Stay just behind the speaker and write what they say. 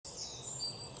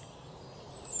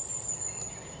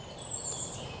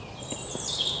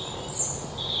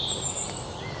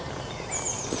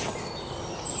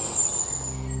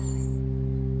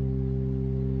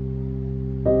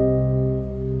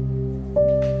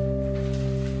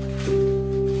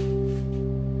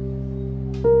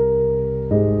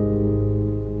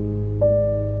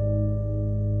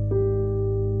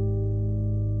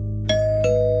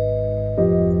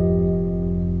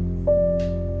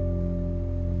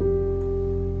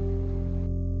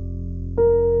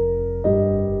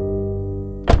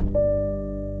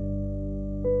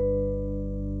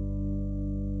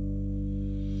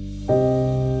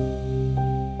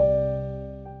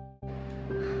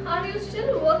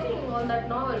working on that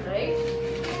novel, right?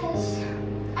 Yes.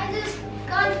 I just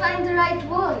can't find the right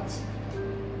words.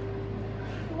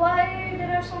 Why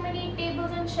there are so many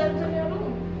tables and shelves in your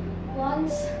room?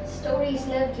 Once stories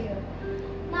lived here.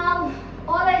 Now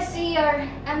all I see are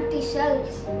empty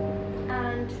shelves.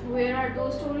 And where are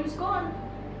those stories gone?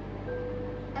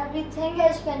 Everything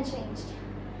has been changed.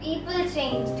 People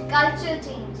changed, culture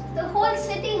changed, the whole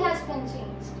city has been changed.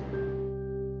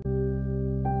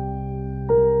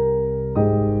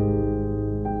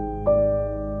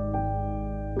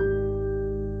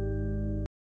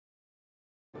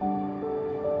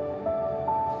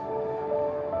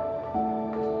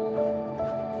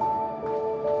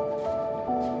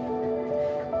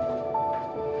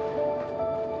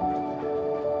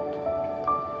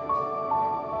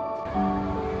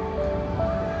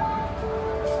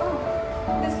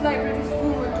 This library is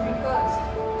rumored to be cursed.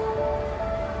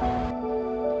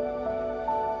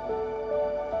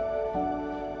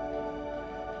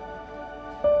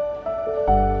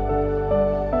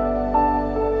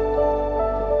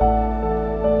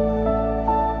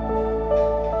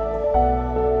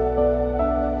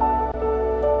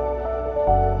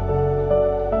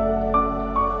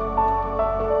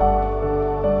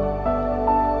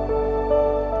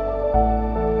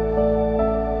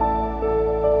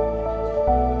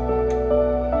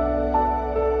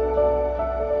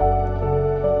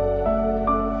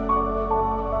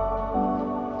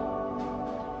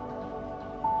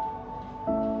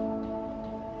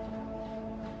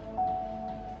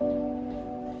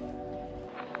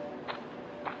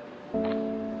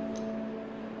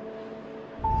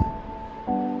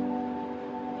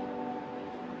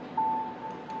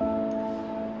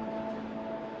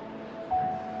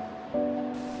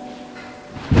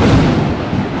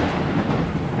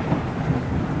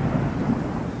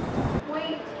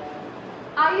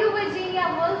 Are you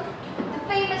Virginia Woolf, the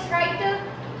famous writer?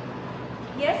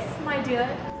 Yes, my dear.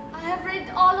 I have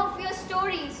read all of your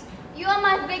stories. You are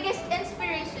my biggest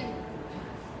inspiration.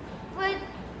 But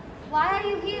why are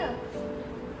you here?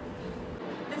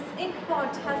 This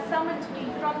inkpot has summoned me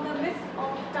from the mist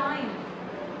of time.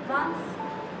 Once,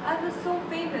 I was so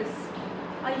famous.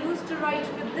 I used to write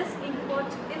with this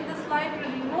inkpot in this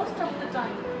library most of the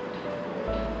time.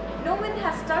 No one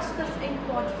has touched this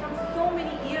inkpot from so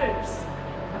many years.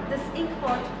 This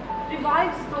inkpot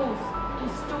revives those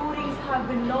whose stories have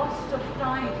been lost of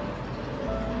time.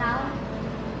 Now,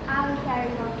 I will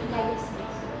carry on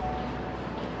legacies.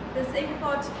 This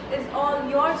inkpot is all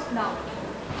yours now.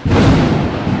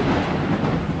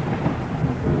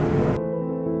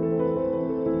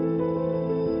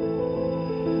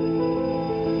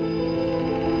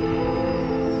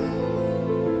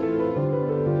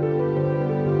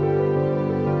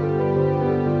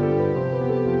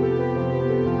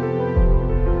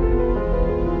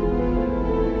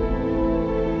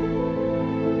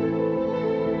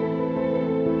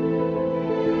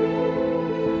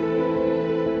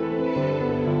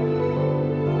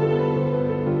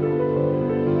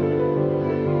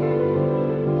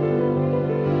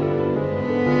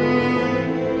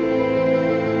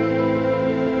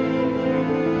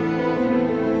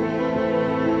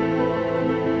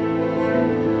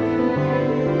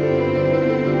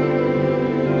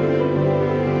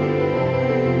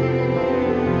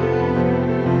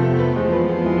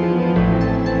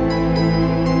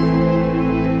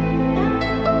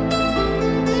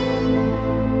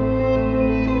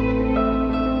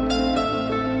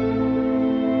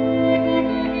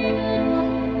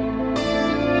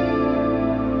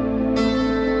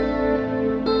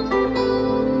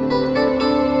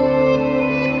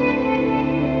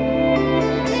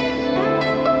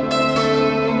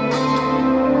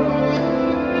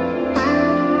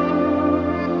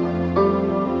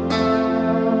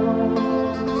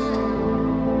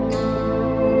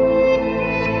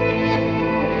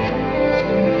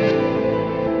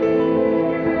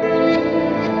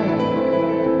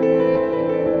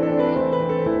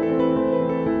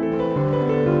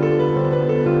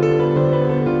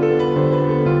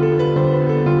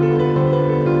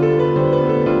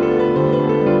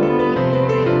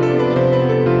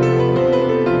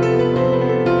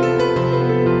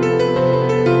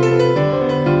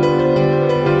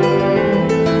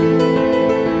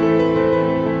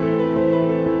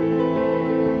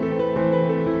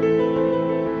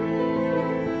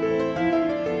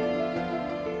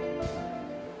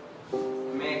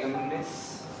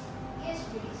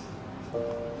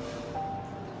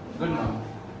 Good morning.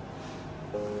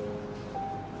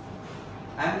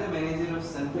 I am the manager of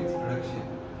Sunflix Production.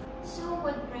 So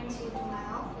what brings you to my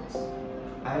office?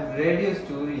 I have read your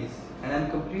stories and I am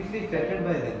completely flattered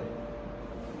by them.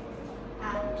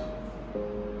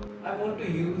 And I want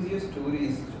to use your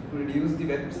stories to produce the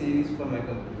web series for my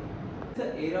company. It's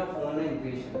the era of online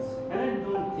creations, and I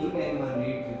don't think anyone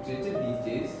reads literature these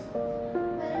days.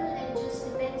 Well, it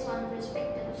just depends on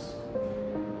perspectives.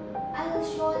 I will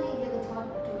surely give a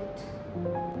thought to it.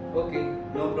 Okay,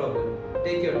 no problem.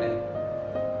 Take your time.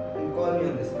 And call me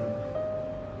on this number.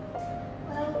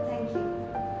 Well, thank you.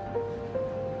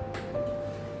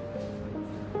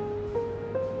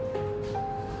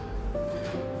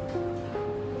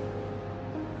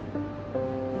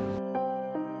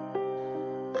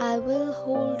 I will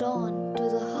hold on to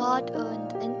the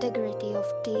hard-earned integrity of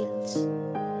tales.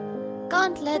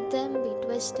 Can't let them be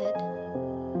twisted.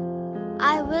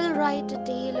 I will write a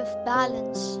tale of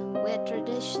balance where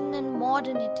tradition and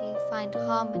modernity find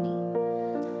harmony.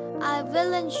 I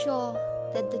will ensure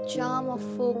that the charm of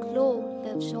folklore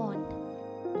lives on,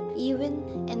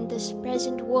 even in this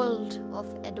present world of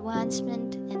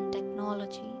advancement in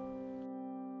technology.